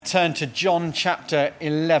turn to John chapter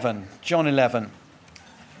 11. John 11.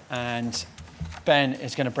 And Ben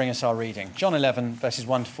is going to bring us our reading. John 11, verses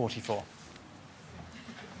 1 to 44.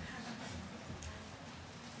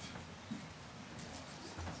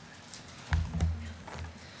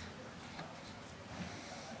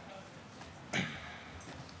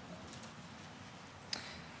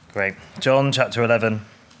 Great. John chapter 11,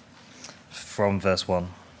 from verse 1.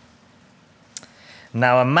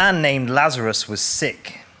 Now a man named Lazarus was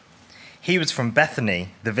sick. He was from Bethany,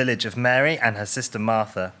 the village of Mary and her sister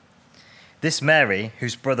Martha. This Mary,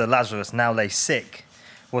 whose brother Lazarus now lay sick,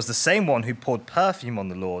 was the same one who poured perfume on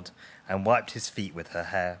the Lord and wiped his feet with her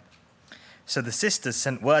hair. So the sisters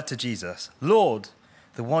sent word to Jesus, "Lord,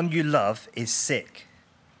 the one you love is sick."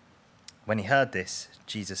 When he heard this,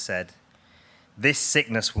 Jesus said, "This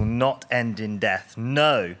sickness will not end in death.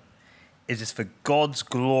 No, it is for God's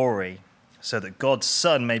glory, so that God's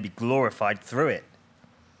Son may be glorified through it."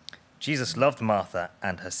 Jesus loved Martha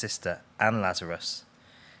and her sister and Lazarus.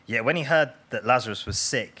 Yet when he heard that Lazarus was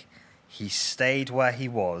sick, he stayed where he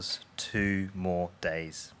was 2 more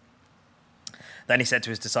days. Then he said to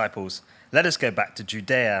his disciples, "Let us go back to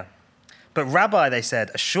Judea." "But Rabbi," they said,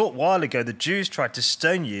 "a short while ago the Jews tried to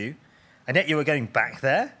stone you, and yet you are going back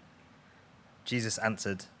there?" Jesus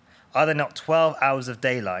answered, "Are there not 12 hours of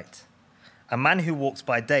daylight? A man who walks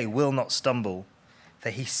by day will not stumble, for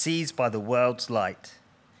he sees by the world's light.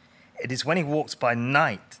 It is when he walks by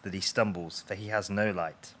night that he stumbles, for he has no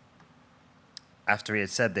light." After he had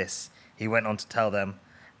said this, he went on to tell them,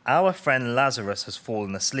 "Our friend Lazarus has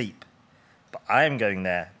fallen asleep, but I am going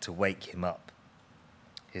there to wake him up."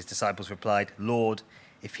 His disciples replied, "Lord,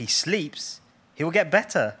 if he sleeps, he will get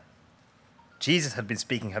better." Jesus had been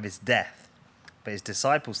speaking of his death, but his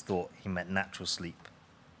disciples thought he meant natural sleep.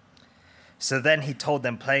 So then he told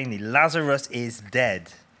them plainly, "Lazarus is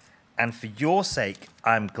dead, and for your sake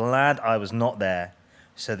I am glad I was not there,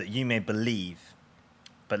 so that you may believe.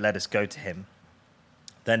 But let us go to him."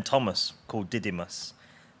 Then Thomas, called Didymus,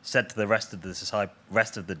 said to the rest of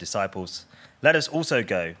the disciples, "Let us also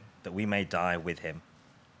go, that we may die with him."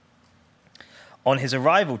 On his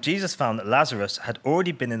arrival, Jesus found that Lazarus had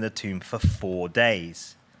already been in the tomb for 4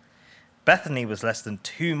 days. Bethany was less than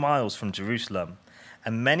 2 miles from Jerusalem,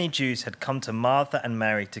 and many Jews had come to Martha and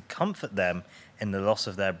Mary to comfort them in the loss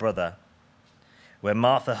of their brother. When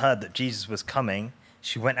Martha heard that Jesus was coming,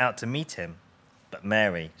 she went out to meet him, but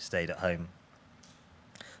Mary stayed at home.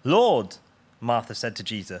 "Lord," Martha said to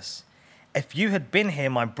Jesus, "if you had been here,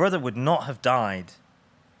 my brother would not have died.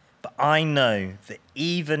 But I know that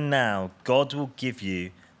even now God will give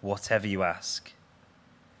you whatever you ask."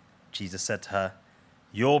 Jesus said to her,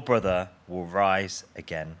 "Your brother will rise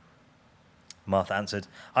again." Martha answered,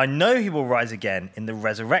 "I know he will rise again in the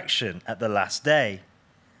resurrection at the last day."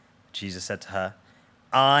 Jesus said to her,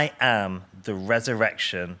 "I am the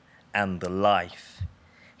resurrection and the life.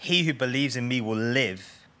 He who believes in me will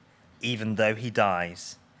live, even though he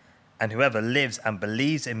dies. And whoever lives and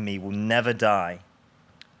believes in me will never die.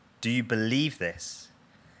 Do you believe this?"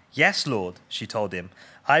 "Yes, Lord," she told him.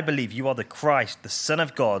 "I believe you are the Christ, the Son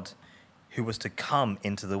of God, who was to come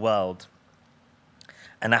into the world."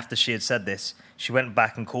 And after she had said this, she went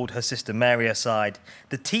back and called her sister Mary aside.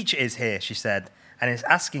 "The teacher is here," she said, "and is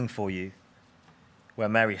asking for you."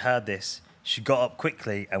 When Mary heard this, she got up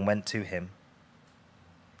quickly and went to him.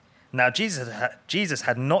 Now Jesus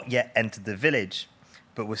had not yet entered the village,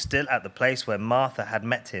 but was still at the place where Martha had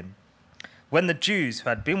met him. When the Jews who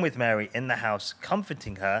had been with Mary in the house,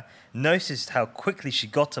 comforting her, noticed how quickly she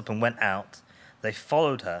got up and went out, they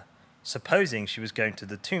followed her, supposing she was going to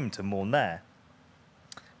the tomb to mourn there.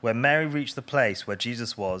 When Mary reached the place where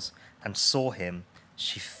Jesus was and saw him,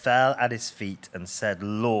 she fell at his feet and said,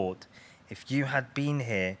 "Lord, if you had been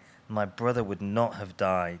here, my brother would not have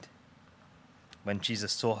died." When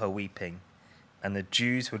Jesus saw her weeping, and the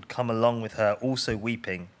Jews who had come along with her also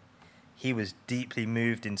weeping, he was deeply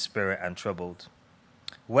moved in spirit and troubled.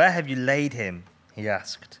 "Where have you laid him?" he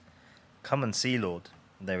asked. "Come and see, Lord,"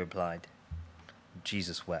 they replied.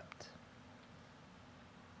 Jesus wept.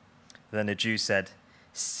 Then the Jews said,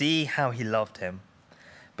 "See how he loved him."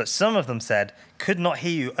 But some of them said, "Could not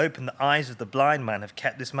he who opened the eyes of the blind man have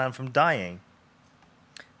kept this man from dying?"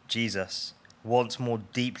 Jesus, once more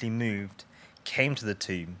deeply moved, came to the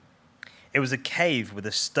tomb. It was a cave with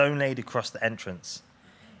a stone laid across the entrance.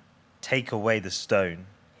 "Take away the stone,"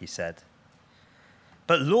 he said.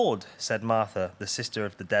 "But Lord," said Martha, the sister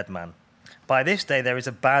of the dead man, "by this day there is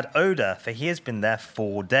a bad odor, for he has been there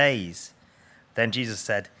 4 days." Then Jesus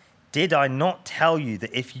said, "Did I not tell you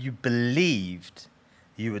that if you believed,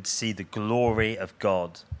 you would see the glory of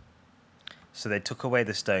God?" So they took away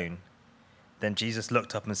the stone. Then Jesus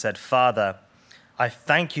looked up and said, Father, I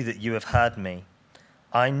thank you that you have heard me.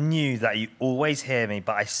 I knew that you always hear me,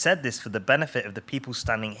 but I said this for the benefit of the people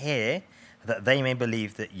standing here, that they may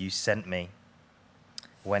believe that you sent me.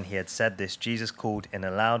 When he had said this, Jesus called in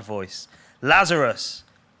a loud voice, Lazarus,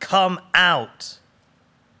 come out!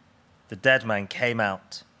 The dead man came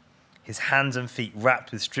out, his hands and feet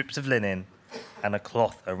wrapped with strips of linen and a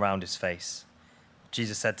cloth around his face.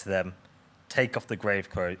 Jesus said to them, take off the grave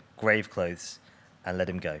clothes and let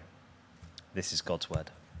him go. This is God's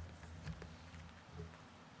word.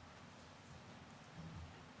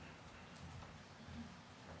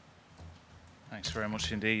 Thanks very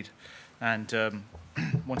much indeed. And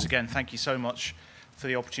once again, thank you so much for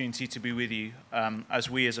the opportunity to be with you. As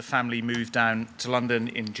we as a family move down to London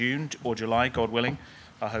in June or July, God willing,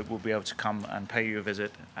 I hope we'll be able to come and pay you a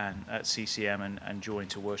visit and at CCM and join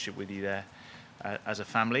to worship with you there as a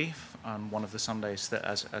family on one of the Sundays that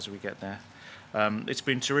as we get there. It's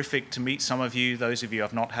been terrific to meet some of you. Those of you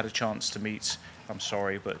I've not had a chance to meet, I'm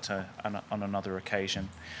sorry, but on another occasion.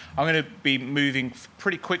 I'm going to be moving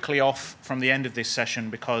pretty quickly off from the end of this session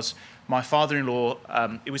because my father-in-law,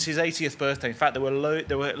 it was his 80th birthday. In fact, there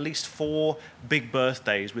were at least 4 big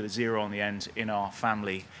birthdays with a 0 on the end in our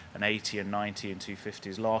family, an 80, a 90, and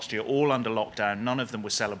 250s last year, all under lockdown. None of them were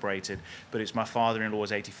celebrated, but it's my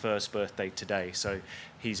father-in-law's 81st birthday today, so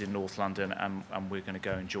he's in North London, and we're going to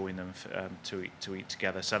go and join them to eat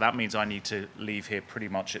together. So that means I need to leave here pretty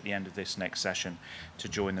much at the end of this next session to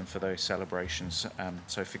join them for those celebrations,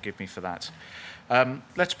 so forgive me for that.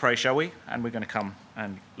 Let's pray, shall we? And we're going to come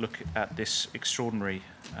and look at this extraordinary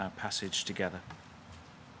passage together.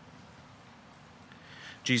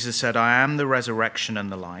 Jesus said, I am the resurrection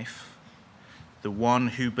and the life. The one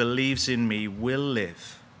who believes in me will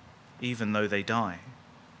live, even though they die.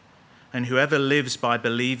 And whoever lives by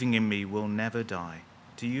believing in me will never die.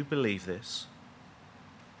 Do you believe this?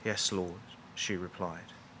 Yes, Lord, she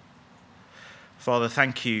replied. Father,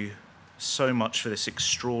 thank you so much for this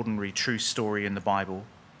extraordinary true story in the Bible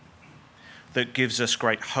that gives us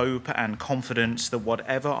great hope and confidence that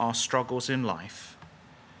whatever our struggles in life,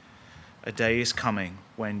 a day is coming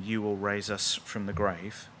when you will raise us from the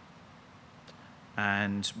grave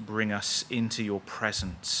and bring us into your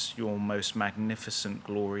presence, your most magnificent,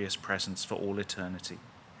 glorious presence for all eternity.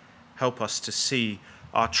 Help us to see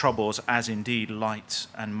our troubles as indeed light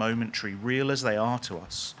and momentary, real as they are to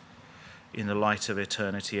us, in the light of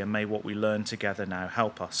eternity. And may what we learn together now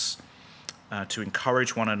help us to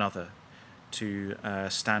encourage one another to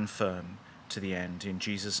stand firm to the end. In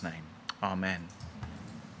Jesus' name, amen.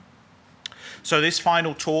 So this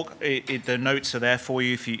final talk, the notes are there for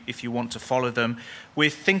you if you want to follow them.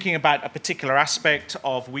 We're thinking about a particular aspect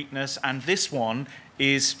of weakness, and this one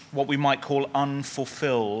is what we might call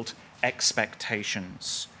unfulfilled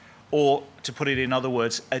expectations, or to put it in other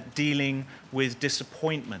words, dealing with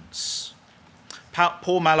disappointments.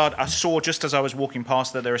 Paul Mallard, I saw just as I was walking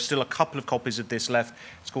past that there are still a couple of copies of this left.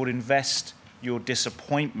 It's called Invest Your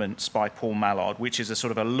Disappointments by Paul Mallard, which is a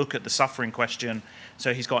sort of a look at the suffering question.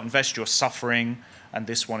 So he's got Invest Your Suffering, and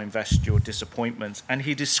this one, Invest Your Disappointments. And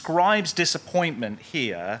he describes disappointment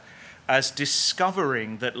here as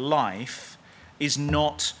discovering that life is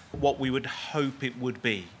not what we would hope it would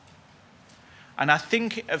be. And I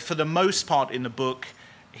think for the most part in the book,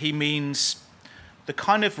 he means the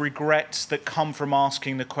kind of regrets that come from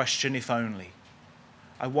asking the question, if only.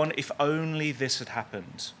 I wonder if only this had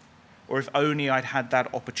happened, or if only I'd had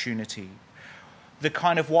that opportunity. The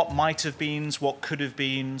kind of what might have been, what could have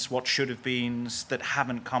been, what should have been, that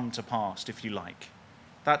haven't come to pass, if you like.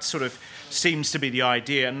 That sort of seems to be the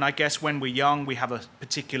idea. And I guess when we're young, we have a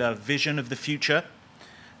particular vision of the future.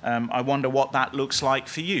 I wonder what that looks like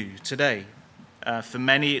for you today. For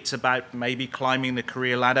many, it's about maybe climbing the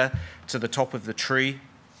career ladder to the top of the tree.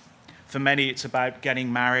 For many, it's about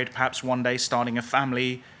getting married, perhaps one day starting a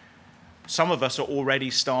family. Some of us are already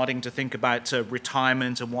starting to think about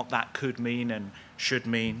retirement and what that could mean and should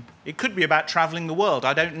mean. It could be about traveling the world.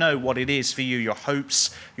 I don't know what it is for you, your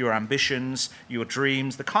hopes, your ambitions, your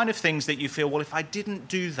dreams, the kind of things that you feel, well, if I didn't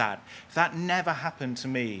do that, if that never happened to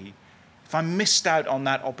me, if I missed out on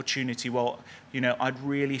that opportunity, well, I'd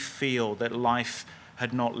really feel that life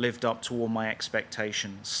had not lived up to all my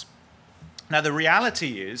expectations. Now, the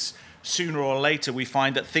reality is, sooner or later, we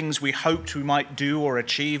find that things we hoped we might do or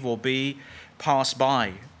achieve or be pass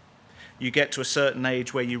by. You get to a certain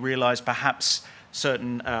age where you realize perhaps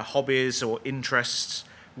certain hobbies or interests,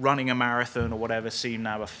 running a marathon or whatever, seem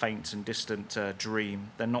now a faint and distant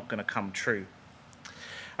dream. They're not going to come true.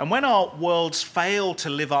 And when our worlds fail to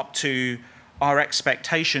live up to our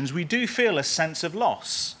expectations, we do feel a sense of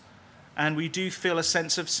loss. and we do feel a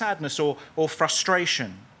sense of sadness or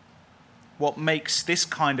frustration. What makes this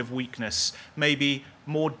kind of weakness maybe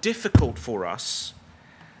more difficult for us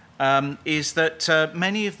is that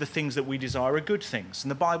many of the things that we desire are good things,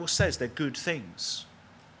 and the Bible says they're good things.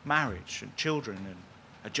 Marriage and children and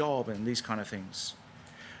a job and these kind of things.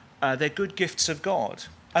 They're good gifts of God.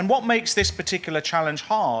 And what makes this particular challenge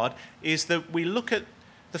hard is that we look at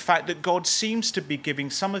the fact that God seems to be giving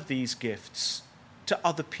some of these gifts to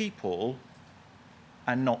other people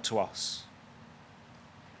and not to us.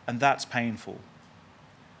 And that's painful.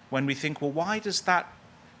 When we think, well, why does that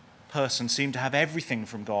person seem to have everything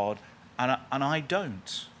from God and I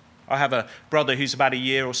don't? I have a brother who's about a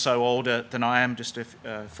year or so older than I am, just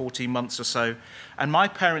 14 months or so. And my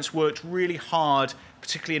parents worked really hard,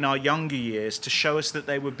 particularly in our younger years, to show us that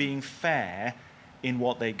they were being fair in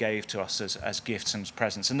what they gave to us as gifts and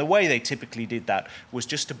presents. And the way they typically did that was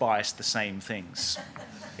just to buy us the same things.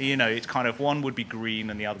 You know, it's kind of one would be green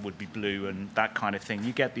and the other would be blue and that kind of thing.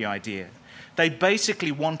 You get the idea. They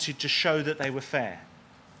basically wanted to show that they were fair.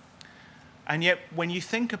 And yet, when you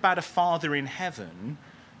think about a Father in heaven,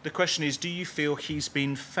 the question is, do you feel he's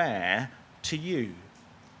been fair to you?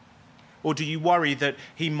 Or do you worry that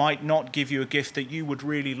he might not give you a gift that you would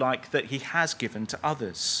really like that he has given to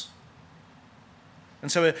others?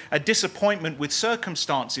 And so a disappointment with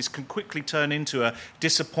circumstances can quickly turn into a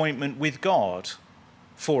disappointment with God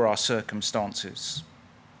for our circumstances.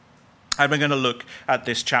 And we're going to look at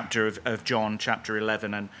this chapter of John, chapter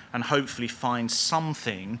 11, and hopefully find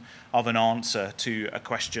something of an answer to a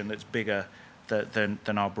question that's bigger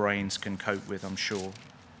than our brains can cope with, I'm sure.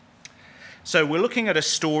 So we're looking at a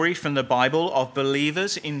story from the Bible of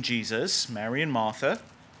believers in Jesus, Mary and Martha,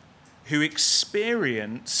 who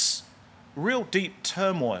experience real deep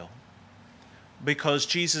turmoil because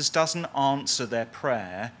Jesus doesn't answer their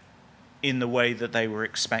prayer in the way that they were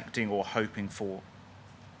expecting or hoping for.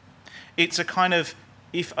 It's a kind of,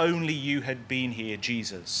 if only you had been here,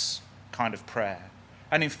 Jesus, kind of prayer.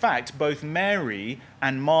 And in fact, both Mary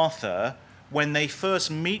and Martha, when they first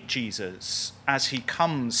meet Jesus as he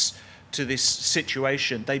comes to this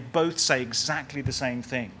situation, they both say exactly the same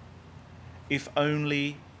thing. If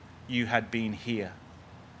only you had been here,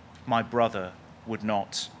 my brother would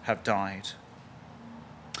not have died.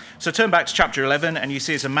 So turn back to chapter 11 and you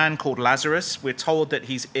see there's a man called Lazarus. We're told that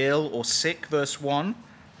he's ill or sick, verse 1,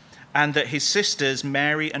 and that his sisters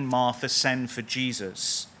Mary and Martha send for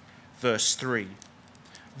Jesus, verse 3.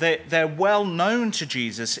 They're well known to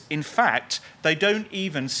Jesus. In fact, they don't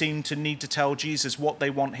even seem to need to tell Jesus what they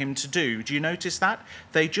want him to do. Do you notice that?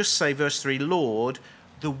 They just say, verse 3, Lord,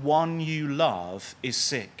 the one you love is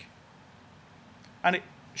sick. And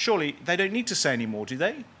surely they don't need to say any more, do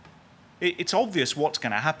they? It's obvious what's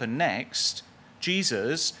going to happen next.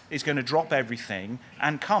 Jesus is going to drop everything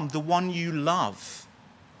and come. The one you love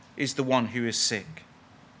is the one who is sick.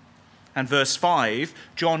 And verse 5,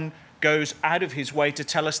 John goes out of his way to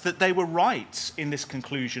tell us that they were right in this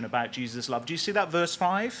conclusion about Jesus' love. Do you see that, verse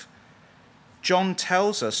 5? John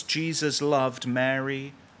tells us Jesus loved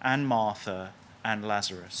Mary and Martha and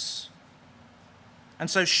Lazarus. And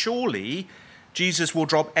so surely Jesus will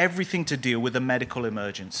drop everything to deal with a medical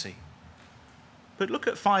emergency. But look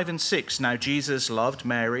at 5 and 6. Now Jesus loved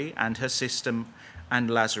Mary and her sister and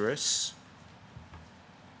Lazarus.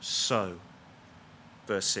 So,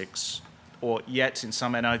 verse 6. Or yet in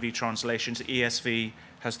some NIV translations, ESV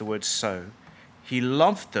has the word so. He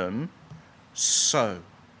loved them so.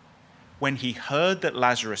 When he heard that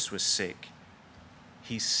Lazarus was sick,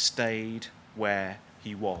 he stayed where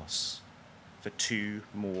he was for 2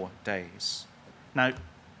 more days. Now,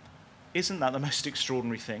 isn't that the most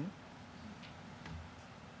extraordinary thing?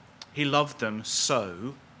 He loved them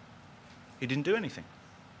so he didn't do anything.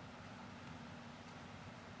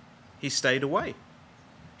 He stayed away.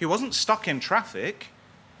 He wasn't stuck in traffic.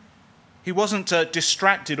 He wasn't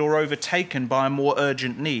distracted or overtaken by a more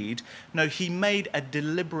urgent need. No, he made a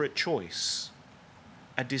deliberate choice,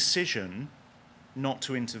 a decision not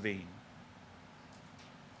to intervene,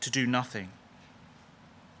 to do nothing.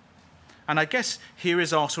 And I guess here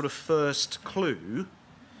is our sort of first clue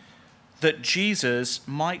that Jesus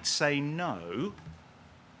might say no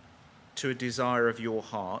to a desire of your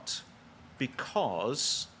heart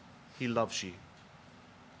because he loves you.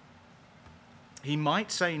 He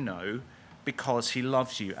might say no because he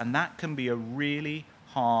loves you, and that can be a really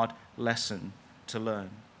hard lesson to learn.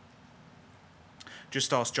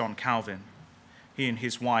 Just ask John Calvin. He and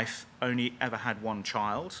his wife only ever had one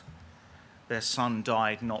child. Their son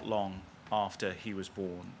died not long after he was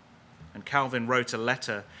born. And Calvin wrote a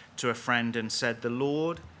letter to a friend and said, "The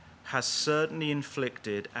Lord has certainly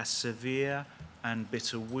inflicted a severe and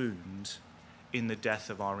bitter wound in the death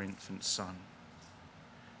of our infant son.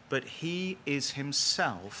 But he is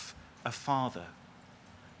himself a father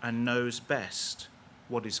and knows best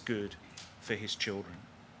what is good for his children.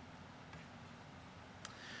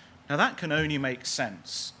 Now that can only make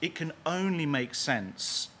sense. It can only make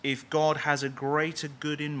sense if God has a greater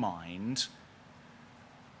good in mind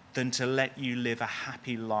than to let you live a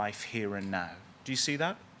happy life here and now. Do you see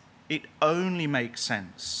that? It only makes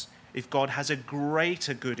sense if God has a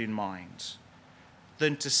greater good in mind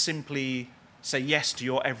than to simply say yes to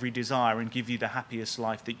your every desire and give you the happiest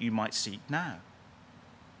life that you might seek now.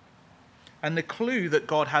 And the clue that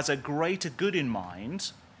God has a greater good in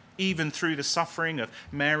mind, even through the suffering of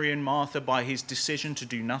Mary and Martha by his decision to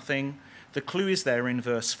do nothing, the clue is there in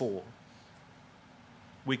verse 4.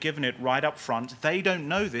 We're given it right up front. They don't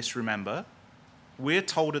know this, remember. We're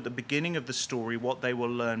told at the beginning of the story what they will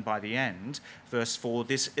learn by the end. Verse 4,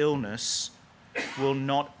 this illness will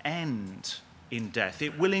not end in death.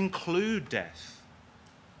 It will include death,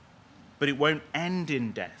 but it won't end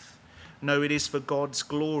in death. No, it is for God's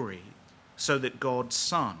glory, so that God's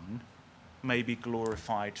Son may be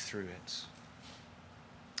glorified through it.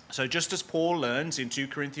 So just as Paul learns in 2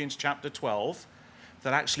 Corinthians chapter 12,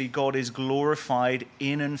 that actually God is glorified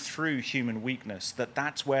in and through human weakness,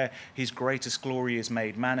 that's where his greatest glory is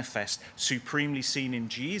made manifest, supremely seen in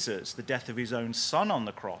Jesus, the death of his own son on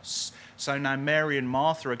the cross. So now Mary and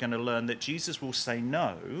Martha are going to learn that Jesus will say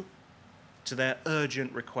no to their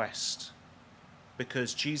urgent request,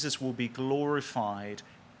 because Jesus will be glorified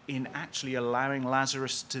in actually allowing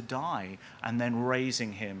Lazarus to die and then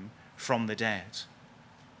raising him from the dead.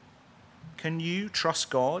 Can you trust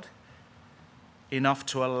God enough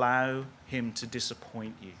to allow him to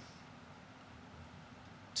disappoint you,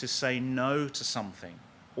 to say no to something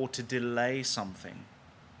or to delay something?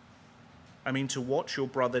 I mean, to watch your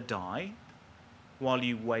brother die while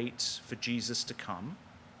you wait for Jesus to come,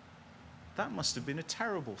 that must have been a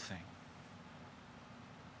terrible thing.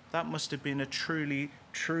 That must have been a truly,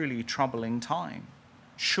 truly troubling time.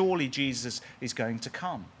 Surely Jesus is going to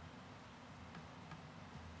come.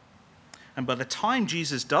 And by the time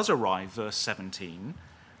Jesus does arrive, verse 17,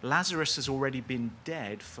 Lazarus has already been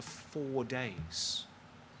dead for 4 days.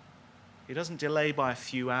 He doesn't delay by a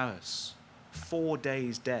few hours. 4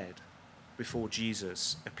 days dead before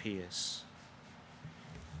Jesus appears.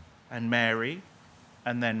 And Mary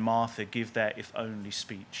and then Martha give their if only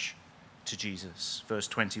speech to Jesus. Verse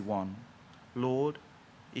 21, Lord,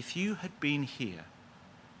 if you had been here,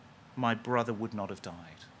 my brother would not have died.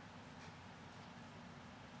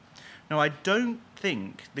 Now, I don't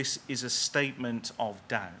think this is a statement of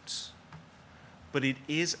doubt, but it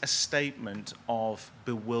is a statement of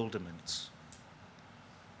bewilderment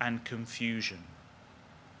and confusion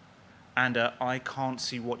and I can't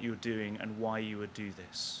see what you're doing and why you would do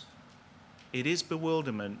this. It is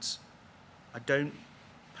bewilderment. I don't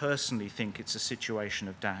personally think it's a situation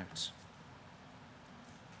of doubt.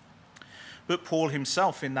 But Paul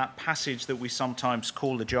himself, in that passage that we sometimes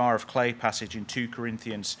call the jar of clay passage in 2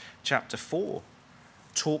 Corinthians chapter 4,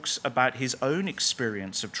 talks about his own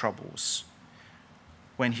experience of troubles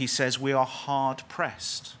when he says we are hard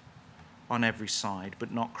pressed on every side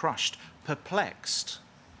but not crushed, perplexed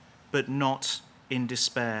but not in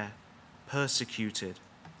despair, persecuted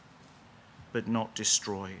but not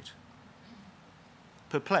destroyed.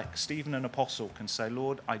 Perplexed, even an apostle can say,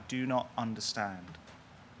 Lord, I do not understand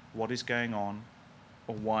what is going on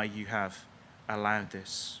or why you have allowed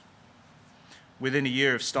this. Within a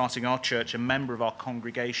year of starting our church, a member of our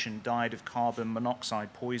congregation died of carbon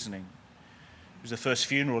monoxide poisoning. It was the first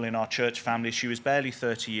funeral in our church family. She was barely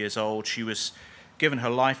 30 years old. She was given her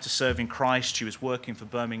life to serving Christ. She was working for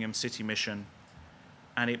Birmingham City Mission,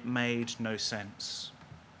 and it made no sense.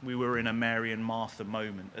 We were in a Mary and Martha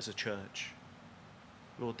moment as a church.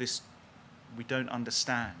 Lord, this we don't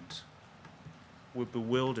understand. We're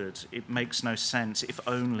bewildered. It makes no sense. If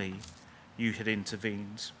only you had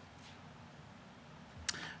intervened.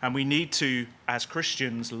 And we need to, as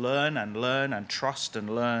Christians, learn and trust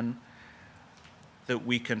and learn that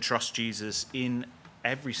we can trust Jesus in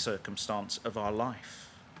every circumstance of our life,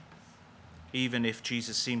 even if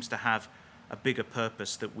Jesus seems to have a bigger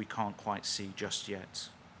purpose that we can't quite see just yet.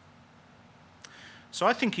 So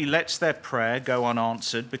I think he lets their prayer go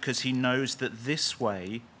unanswered because he knows that this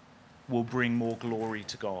way will bring more glory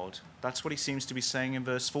to God. That's what he seems to be saying in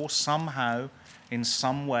verse 4. Somehow, in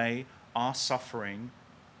some way, our suffering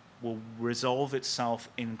will resolve itself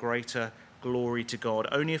in greater glory to God.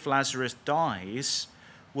 Only if Lazarus dies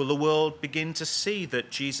will the world begin to see that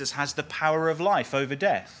Jesus has the power of life over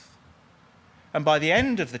death. And by the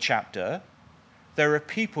end of the chapter, There are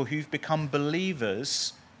people who've become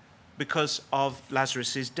believers because of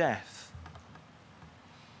Lazarus' death.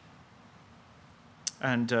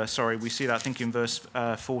 And we see that, I think, in verse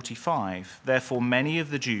 45. Therefore, many of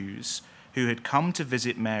the Jews who had come to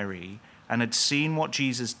visit Mary and had seen what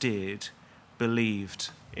Jesus did believed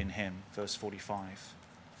in him. Verse 45.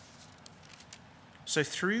 So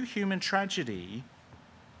through human tragedy,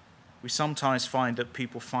 we sometimes find that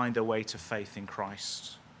people find their way to faith in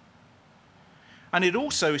Christ. And it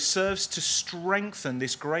also serves to strengthen,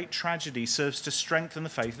 this great tragedy serves to strengthen the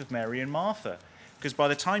faith of Mary and Martha. Because by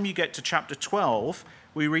the time you get to chapter 12,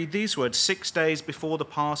 we read these words: 6 days before the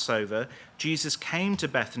Passover, Jesus came to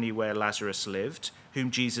Bethany where Lazarus lived,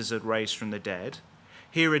 whom Jesus had raised from the dead.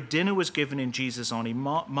 Here a dinner was given in Jesus' honor.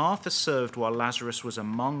 Martha served while Lazarus was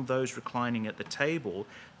among those reclining at the table.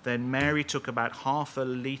 Then Mary took about half a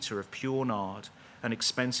liter of pure nard, an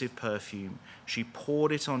expensive perfume. She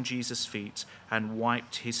poured it on Jesus' feet and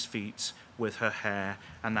wiped his feet with her hair,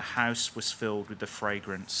 and the house was filled with the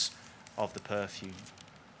fragrance of the perfume.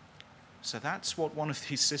 So that's what one of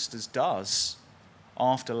these sisters does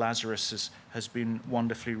after Lazarus has been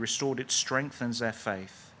wonderfully restored. It strengthens their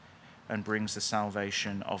faith and brings the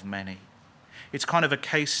salvation of many. It's kind of a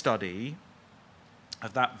case study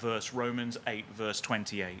of that verse, Romans 8, verse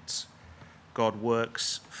 28. God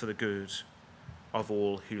works for the good of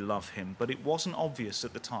all who love him. But it wasn't obvious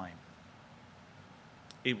at the time.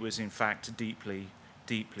 It was, in fact, deeply,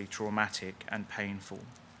 deeply traumatic and painful.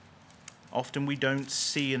 Often we don't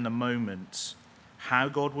see in the moment how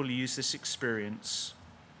God will use this experience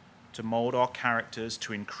to mold our characters,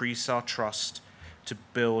 to increase our trust, to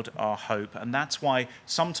build our hope. And that's why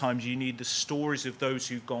sometimes you need the stories of those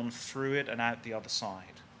who've gone through it and out the other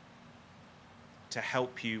side to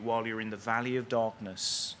help you while you're in the valley of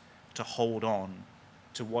darkness to hold on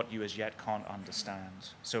to what you as yet can't understand.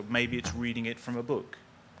 So maybe it's reading it from a book,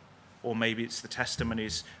 or maybe it's the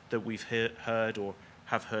testimonies that we've heard or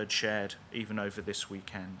have heard shared even over this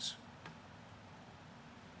weekend.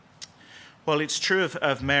 Well, it's true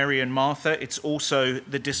of Mary and Martha. It's also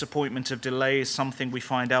the disappointment of delay is something we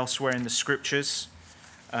find elsewhere in the scriptures.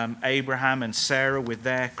 Abraham and Sarah with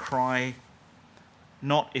their cry,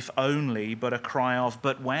 not if only, but a cry of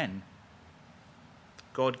but when.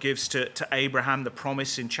 God gives to Abraham the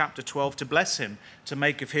promise in chapter 12 to bless him, to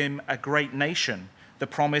make of him a great nation, the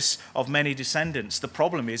promise of many descendants. The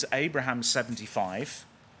problem is Abraham's 75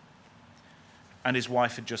 and his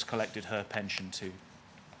wife had just collected her pension too.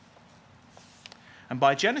 And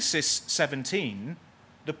by Genesis 17,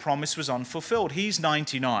 the promise was unfulfilled. He's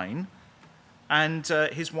 99 and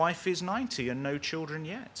his wife is 90 and no children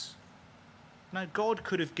yet. Now, God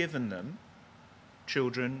could have given them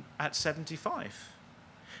children at 75.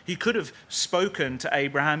 He could have spoken to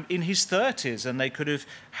Abraham in his 30s and they could have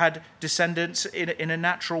had descendants in a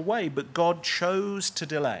natural way, but God chose to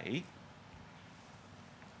delay.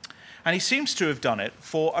 And he seems to have done it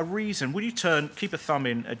for a reason. Would you keep a thumb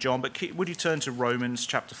in, John, but would you turn to Romans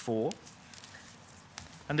chapter 4?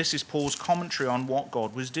 And this is Paul's commentary on what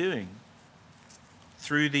God was doing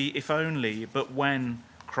through the if only, but when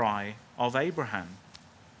cry of Abraham.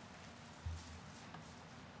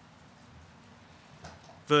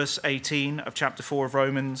 Verse 18 of chapter 4 of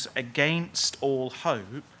Romans, against all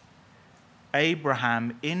hope,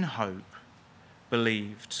 Abraham in hope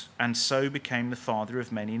believed, and so became the father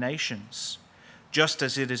of many nations. Just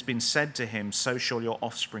as it has been said to him, so shall your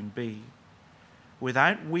offspring be.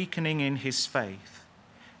 Without weakening in his faith,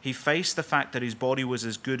 he faced the fact that his body was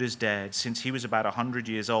as good as dead, since he was about 100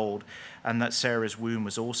 years old, and that Sarah's womb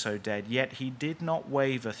was also dead. Yet he did not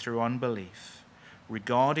waver through unbelief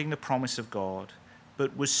regarding the promise of God,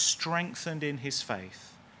 but was strengthened in his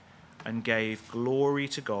faith and gave glory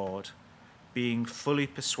to God, being fully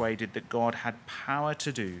persuaded that God had power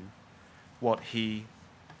to do what he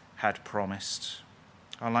had promised.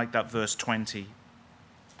 I like that verse 20.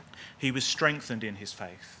 He was strengthened in his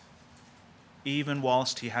faith, even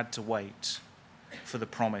whilst he had to wait for the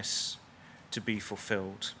promise to be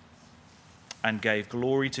fulfilled, and gave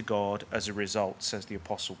glory to God as a result, says the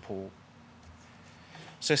Apostle Paul.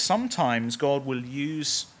 So sometimes God will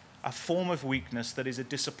use a form of weakness that is a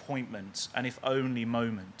disappointment, and if only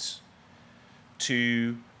moment,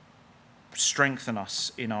 to strengthen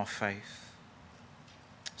us in our faith.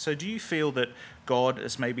 So do you feel that God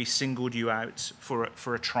has maybe singled you out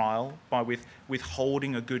for a trial by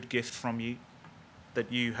withholding a good gift from you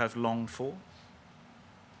that you have longed for?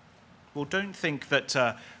 Well, don't think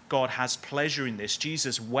that God has pleasure in this.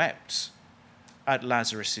 Jesus wept at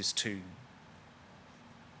Lazarus' tomb.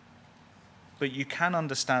 But you can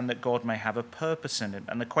understand that God may have a purpose in it.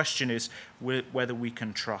 And the question is whether we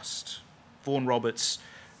can trust. Vaughan Roberts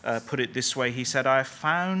put it this way. He said, "I have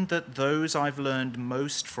found that those I've learned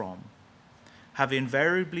most from have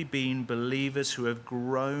invariably been believers who have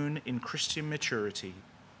grown in Christian maturity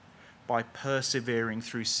by persevering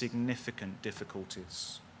through significant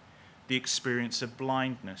difficulties. The experience of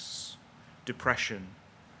blindness, depression,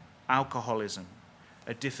 alcoholism,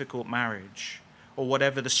 a difficult marriage, or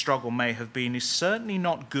whatever the struggle may have been, is certainly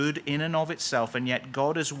not good in and of itself, and yet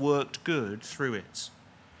God has worked good through it,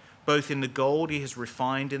 both in the gold he has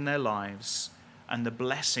refined in their lives and the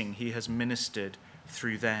blessing he has ministered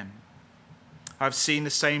through them. I've seen the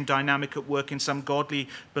same dynamic at work in some godly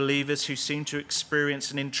believers who seem to experience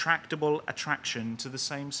an intractable attraction to the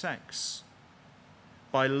same sex.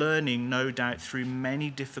 By learning, no doubt, through many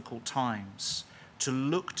difficult times, to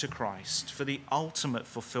look to Christ for the ultimate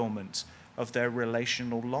fulfillment of their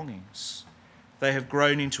relational longings, they have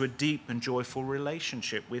grown into a deep and joyful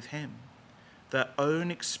relationship with him. Their own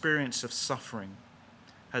experience of suffering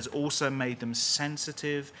has also made them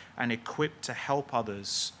sensitive and equipped to help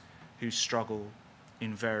others who struggle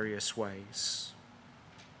in various ways.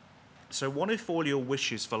 So what if all your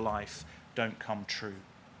wishes for life don't come true?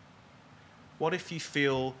 What if you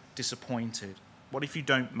feel disappointed? What if you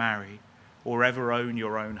don't marry or ever own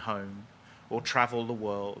your own home or travel the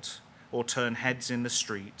world or turn heads in the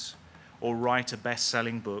street or write a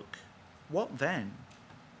best-selling book? What then?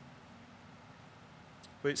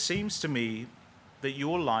 But it seems to me that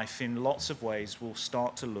your life in lots of ways will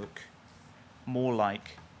start to look more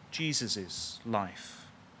like Jesus' life.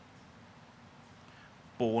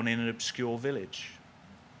 Born in an obscure village,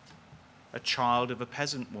 a child of a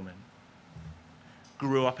peasant woman,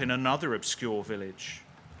 grew up in another obscure village,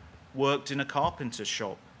 worked in a carpenter's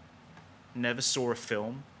shop, never saw a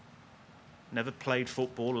film, never played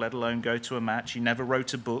football, let alone go to a match. He never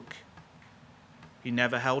wrote a book. He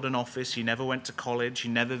never held an office. He never went to college. He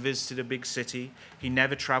never visited a big city. He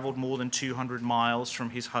never traveled more than 200 miles from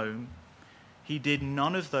his home. He did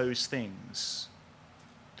none of those things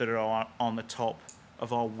that are on the top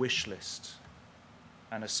of our wish list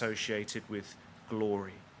and associated with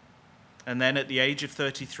glory. And then at the age of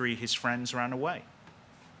 33, his friends ran away.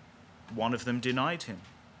 One of them denied him.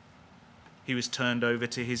 He was turned over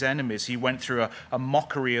to his enemies. He went through a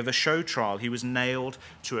mockery of a show trial. He was nailed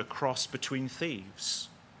to a cross between thieves.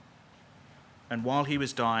 And while he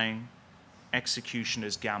was dying,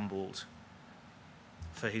 executioners gambled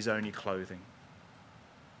for his only clothing,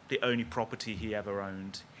 the only property he ever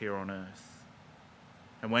owned here on earth.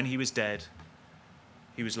 And when he was dead,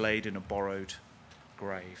 he was laid in a borrowed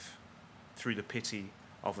grave through the pity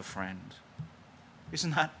of a friend.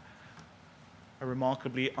 Isn't that a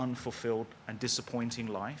remarkably unfulfilled and disappointing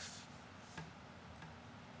life?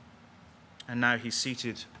 And now he's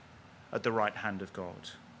seated at the right hand of God.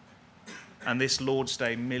 And this Lord's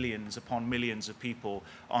Day, millions upon millions of people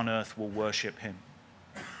on earth will worship him.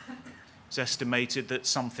 It's estimated that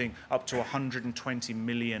something up to 120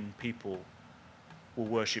 million people will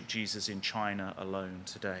worship Jesus in China alone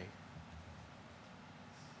today.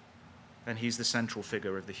 And he's the central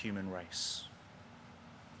figure of the human race.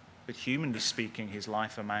 But humanly speaking, his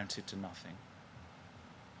life amounted to nothing.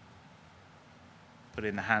 But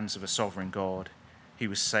in the hands of a sovereign God, he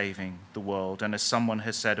was saving the world. And as someone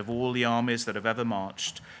has said, of all the armies that have ever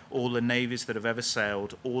marched, all the navies that have ever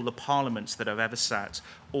sailed, all the parliaments that have ever sat,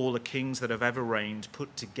 all the kings that have ever reigned,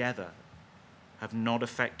 put together, have not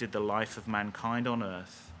affected the life of mankind on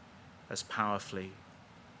earth as powerfully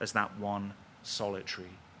as that one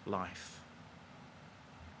solitary life.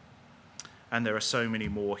 And there are so many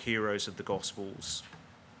more heroes of the Gospels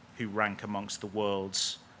who rank amongst the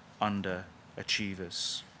world's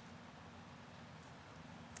underachievers.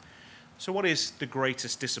 So what is the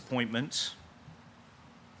greatest disappointment?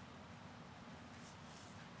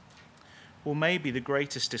 Well, maybe the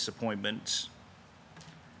greatest disappointment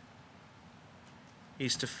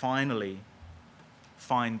is to finally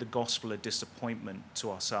find the gospel a disappointment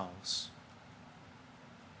to ourselves.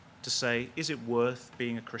 To say, is it worth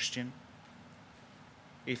being a Christian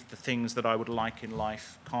if the things that I would like in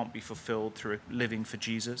life can't be fulfilled through living for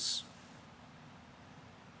Jesus?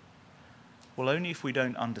 Well, only if we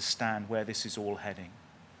don't understand where this is all heading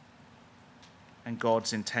and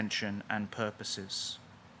God's intention and purposes.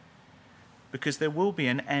 Because there will be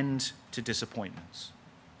an end to disappointments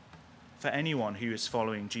for anyone who is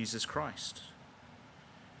following Jesus Christ.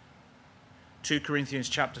 2 Corinthians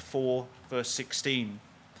chapter 4, verse 16.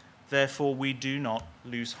 Therefore we do not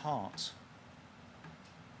lose heart.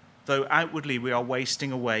 Though outwardly we are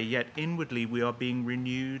wasting away, yet inwardly we are being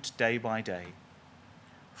renewed day by day.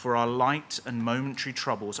 For our light and momentary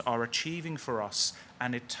troubles are achieving for us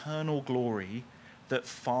an eternal glory that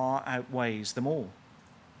far outweighs them all.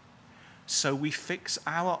 So we fix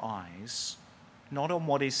our eyes not on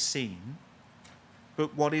what is seen,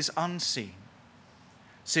 but what is unseen.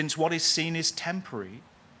 Since what is seen is temporary,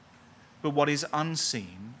 but what is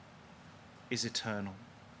unseen is eternal.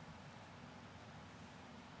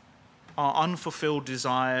 Our unfulfilled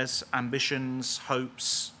desires, ambitions,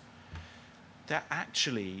 hopes, they're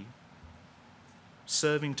actually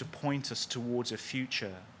serving to point us towards a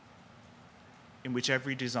future in which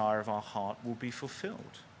every desire of our heart will be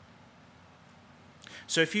fulfilled.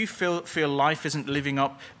 So if you feel life isn't living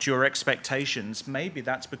up to your expectations, maybe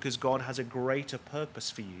that's because God has a greater purpose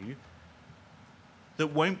for you that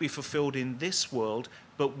won't be fulfilled in this world,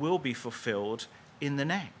 but will be fulfilled in the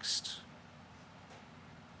next.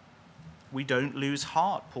 We don't lose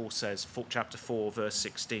heart, Paul says, chapter 4, verse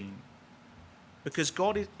 16, because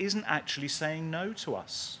God isn't actually saying no to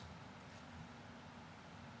us.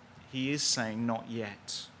 He is saying not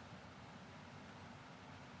yet.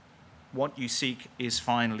 What you seek is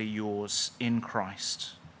finally yours in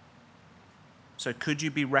Christ. So could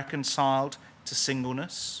you be reconciled to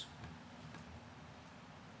singleness?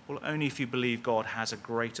 Well, only if you believe God has a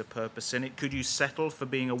greater purpose in it. Could you settle for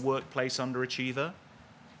being a workplace underachiever?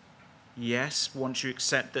 Yes, once you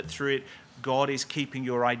accept that through it, God is keeping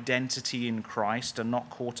your identity in Christ and not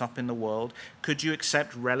caught up in the world. Could you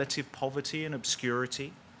accept relative poverty and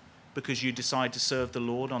obscurity because you decide to serve the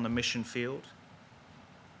Lord on the mission field?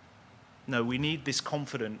 No, we need this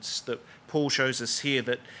confidence that Paul shows us here,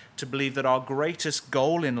 that to believe that our greatest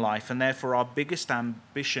goal in life and therefore our biggest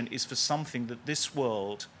ambition is for something that this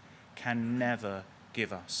world can never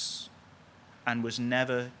give us and was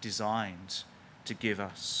never designed to give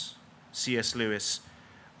us. C.S. Lewis,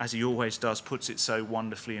 as he always does, puts it so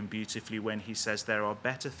wonderfully and beautifully when he says there are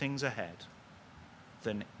better things ahead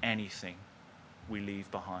than anything we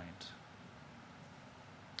leave behind.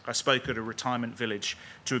 I spoke at a retirement village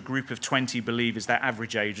to a group of 20 believers. Their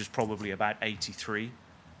average age was probably about 83.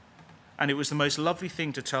 And it was the most lovely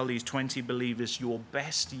thing to tell these 20 believers, your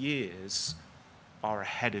best years are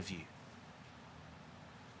ahead of you.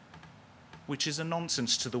 Which is a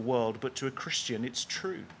nonsense to the world, but to a Christian it's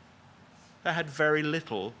true. They had very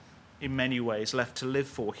little, in many ways, left to live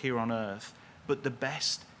for here on earth, but the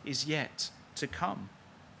best is yet to come.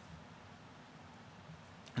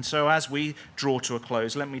 And so as we draw to a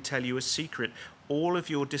close, let me tell you a secret. All of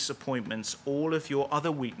your disappointments, all of your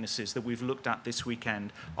other weaknesses that we've looked at this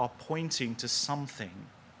weekend are pointing to something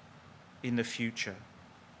in the future.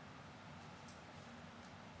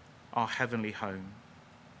 Our heavenly home.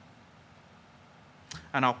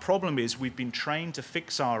 And our problem is we've been trained to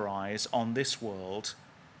fix our eyes on this world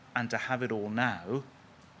and to have it all now.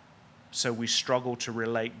 So we struggle to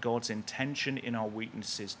relate God's intention in our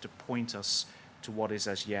weaknesses to point us to what is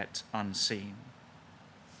as yet unseen.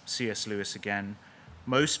 C.S. Lewis again.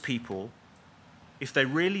 Most people, if they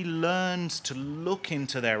really learned to look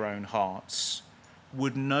into their own hearts,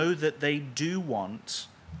 would know that they do want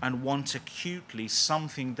and want acutely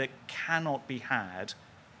something that cannot be had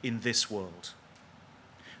in this world.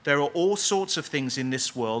 There are all sorts of things in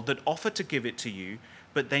this world that offer to give it to you,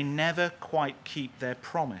 but they never quite keep their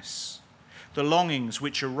promise. The longings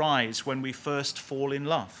which arise when we first fall in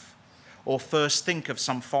love, or first think of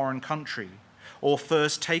some foreign country, or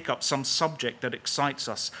first take up some subject that excites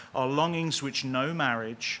us, are longings which no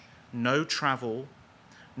marriage, no travel,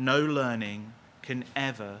 no learning can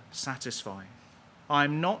ever satisfy. I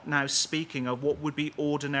am not now speaking of what would be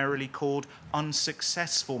ordinarily called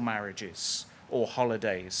unsuccessful marriages, or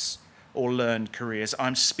holidays, or learned careers.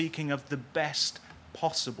 I'm speaking of the best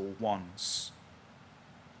possible ones.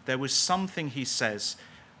 There was something, he says,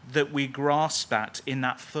 that we grasp at in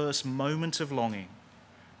that first moment of longing,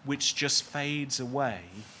 which just fades away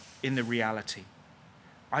in the reality.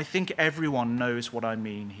 I think everyone knows what I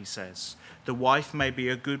mean, he says. The wife may be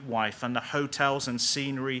a good wife, and the hotels and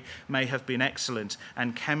scenery may have been excellent,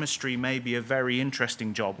 and chemistry may be a very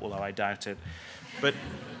interesting job, although I doubt it.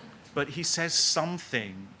 But he says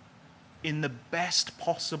something in the best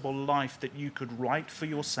possible life that you could write for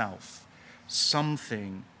yourself,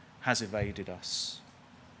 something has evaded us.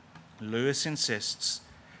 Lewis insists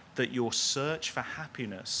that your search for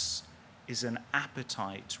happiness is an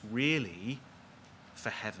appetite, really, for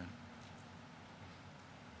heaven.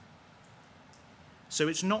 So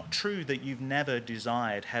it's not true that you've never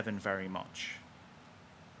desired heaven very much.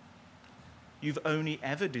 You've only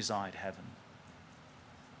ever desired heaven.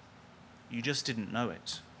 You just didn't know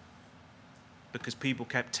it because people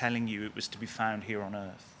kept telling you it was to be found here on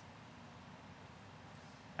earth.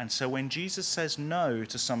 And so when Jesus says no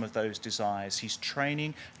to some of those desires, he's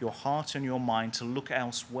training your heart and your mind to look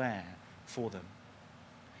elsewhere for them.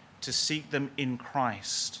 to seek them in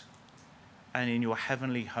Christ and in your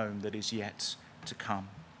heavenly home that is yet to come.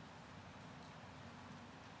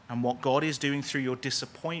 And what God is doing through your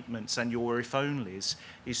disappointments and your if onlys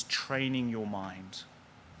is training your mind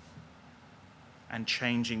and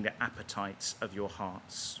changing the appetites of your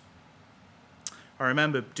hearts. I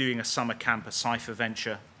remember doing a summer camp, a Cypher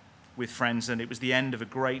venture with friends, and it was the end of a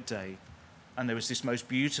great day, and there was this most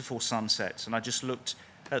beautiful sunset, and I just looked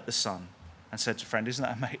at the sun and said to a friend, isn't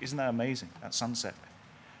that amazing, that sunset?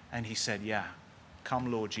 And he said, yeah,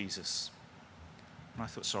 come Lord Jesus. And I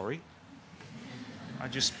thought, sorry? I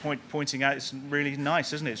just pointing out, it's really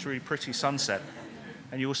nice, isn't it? It's a really pretty sunset.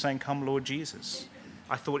 And you're saying, come Lord Jesus.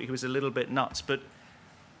 I thought he was a little bit nuts, but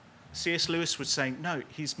C.S. Lewis was saying, no,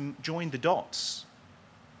 he's joined the dots.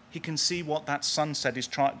 He can see what that sunset is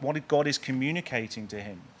what God is communicating to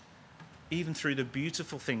him, even through the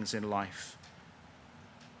beautiful things in life,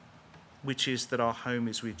 which is that our home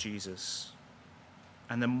is with Jesus.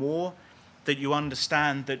 And the more that you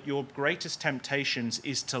understand that your greatest temptations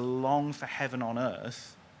is to long for heaven on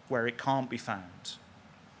earth where it can't be found,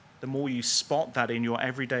 the more you spot that in your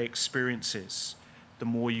everyday experiences, the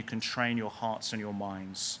more you can train your hearts and your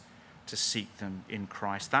minds to seek them in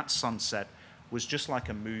Christ. That sunset was just like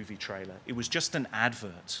a movie trailer. It was just an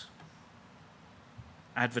advert,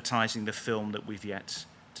 advertising the film that we've yet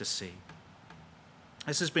to see.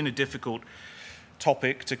 This has been a difficult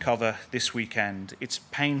topic to cover this weekend. It's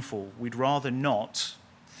painful. We'd rather not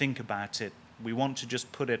think about it. We want to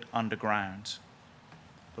just put it underground.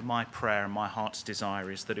 But my prayer and my heart's desire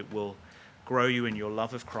is that it will grow you in your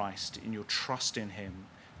love of Christ, in your trust in him,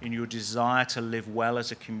 in your desire to live well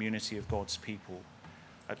as a community of God's people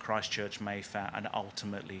at Christ Church Mayfair, and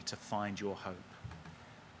ultimately to find your hope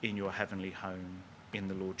in your heavenly home in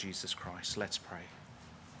the Lord Jesus Christ. Let's pray.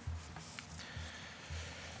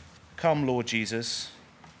 Come, Lord Jesus,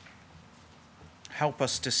 help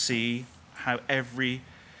us to see how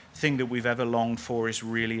everything that we've ever longed for is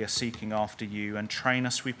really a seeking after you, and train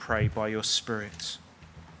us, we pray, by your Spirit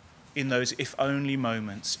in those if only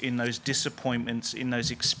moments, in those disappointments, in those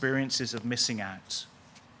experiences of missing out.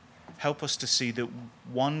 Help us to see that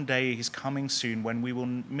one day is coming soon when we will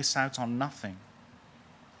miss out on nothing,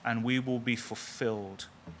 and we will be fulfilled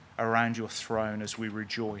around your throne as we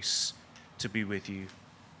rejoice to be with you.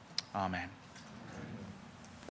 Amen.